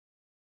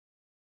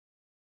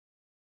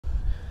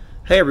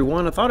Hey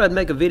everyone, I thought I'd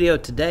make a video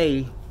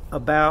today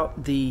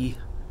about the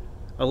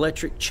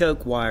electric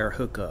choke wire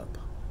hookup.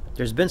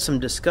 There's been some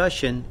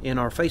discussion in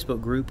our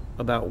Facebook group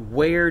about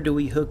where do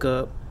we hook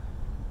up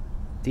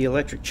the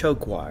electric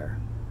choke wire.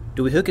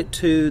 Do we hook it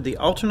to the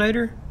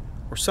alternator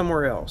or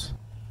somewhere else?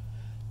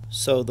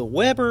 So the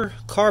Weber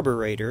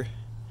carburetor,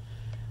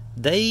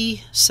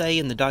 they say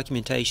in the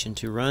documentation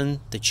to run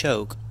the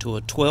choke to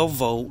a 12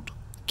 volt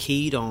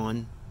keyed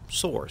on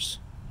source.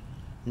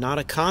 Not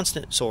a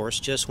constant source,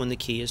 just when the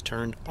key is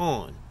turned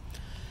on.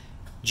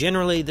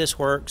 Generally this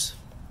works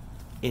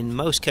in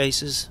most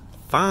cases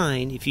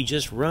fine if you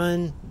just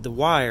run the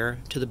wire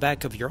to the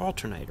back of your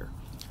alternator.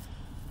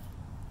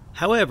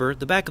 However,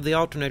 the back of the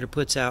alternator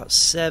puts out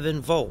 7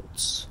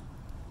 volts.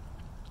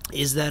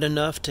 Is that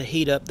enough to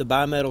heat up the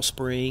bimetal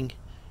spring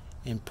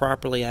and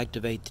properly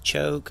activate the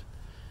choke?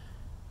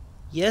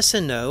 Yes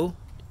and no.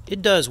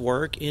 It does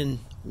work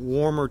in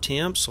warmer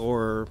temps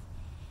or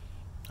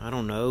I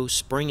don't know,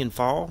 spring and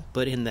fall,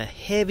 but in the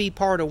heavy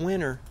part of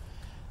winter,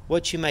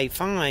 what you may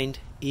find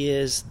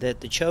is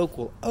that the choke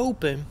will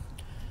open,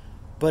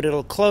 but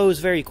it'll close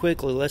very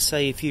quickly. Let's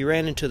say if you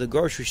ran into the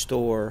grocery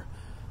store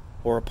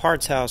or a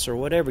parts house or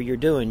whatever you're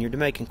doing, you're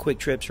making quick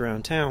trips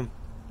around town,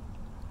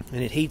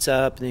 and it heats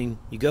up, and then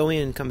you go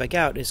in and come back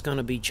out, it's going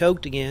to be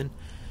choked again,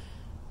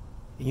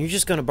 and you're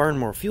just going to burn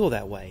more fuel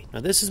that way. Now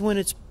this is when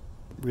it's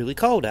really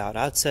cold out.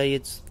 I'd say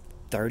it's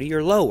 30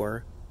 or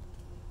lower.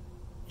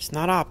 It's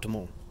not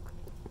optimal.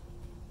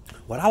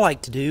 What I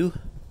like to do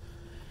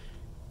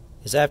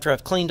is after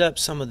I've cleaned up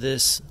some of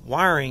this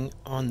wiring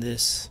on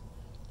this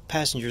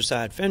passenger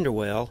side fender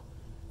well,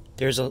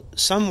 there's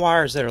some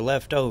wires that are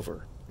left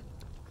over.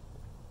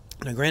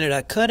 Now granted,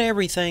 I cut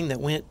everything that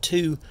went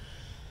to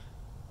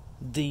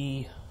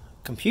the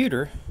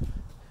computer,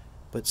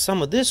 but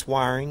some of this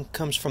wiring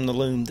comes from the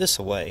loom this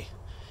way,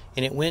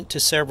 and it went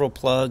to several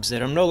plugs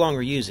that I'm no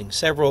longer using,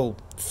 several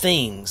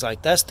things,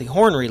 like that's the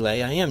horn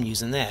relay, I am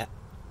using that.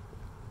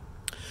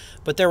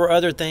 But there were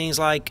other things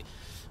like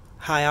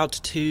high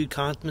altitude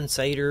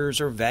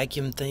compensators or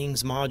vacuum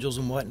things, modules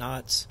and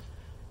whatnots.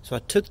 So I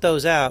took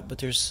those out, but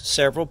there's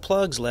several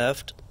plugs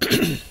left.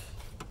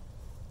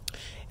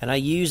 And I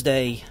used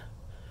a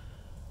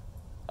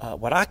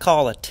what I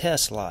call a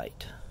test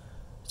light.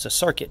 It's a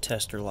circuit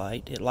tester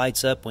light. It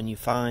lights up when you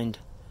find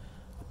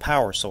a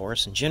power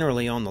source, and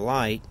generally on the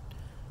light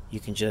you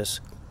can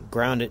just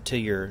ground it to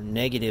your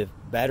negative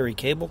battery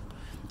cable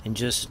and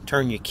just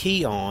turn your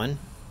key on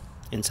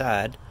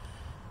inside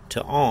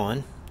to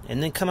on,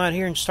 and then come out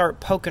here and start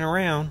poking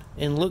around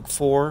and look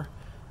for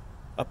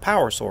a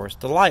power source.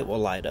 The light will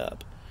light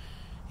up,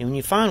 and when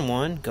you find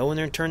one, go in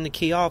there and turn the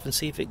key off and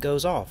see if it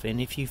goes off. And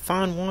if you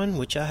find one,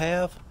 which I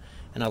have,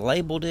 and I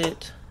labeled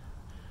it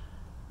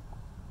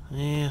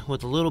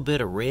with a little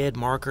bit of red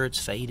marker,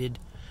 it's faded,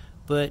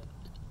 but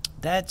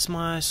that's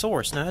my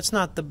source. Now it's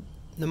not the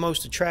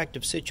most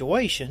attractive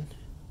situation.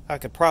 I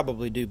could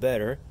probably do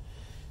better,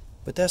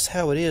 but that's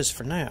how it is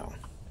for now,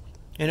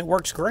 and it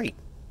works great.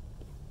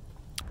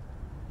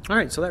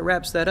 Alright, so that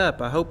wraps that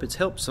up. I hope it's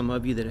helped some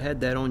of you that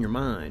had that on your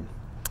mind.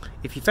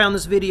 If you found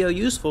this video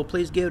useful,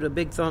 please give it a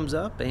big thumbs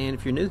up, and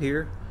if you're new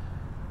here,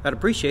 I'd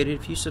appreciate it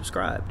if you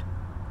subscribed.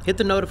 Hit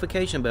the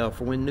notification bell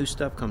for when new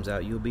stuff comes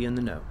out. You'll be in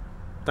the know.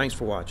 Thanks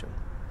for watching.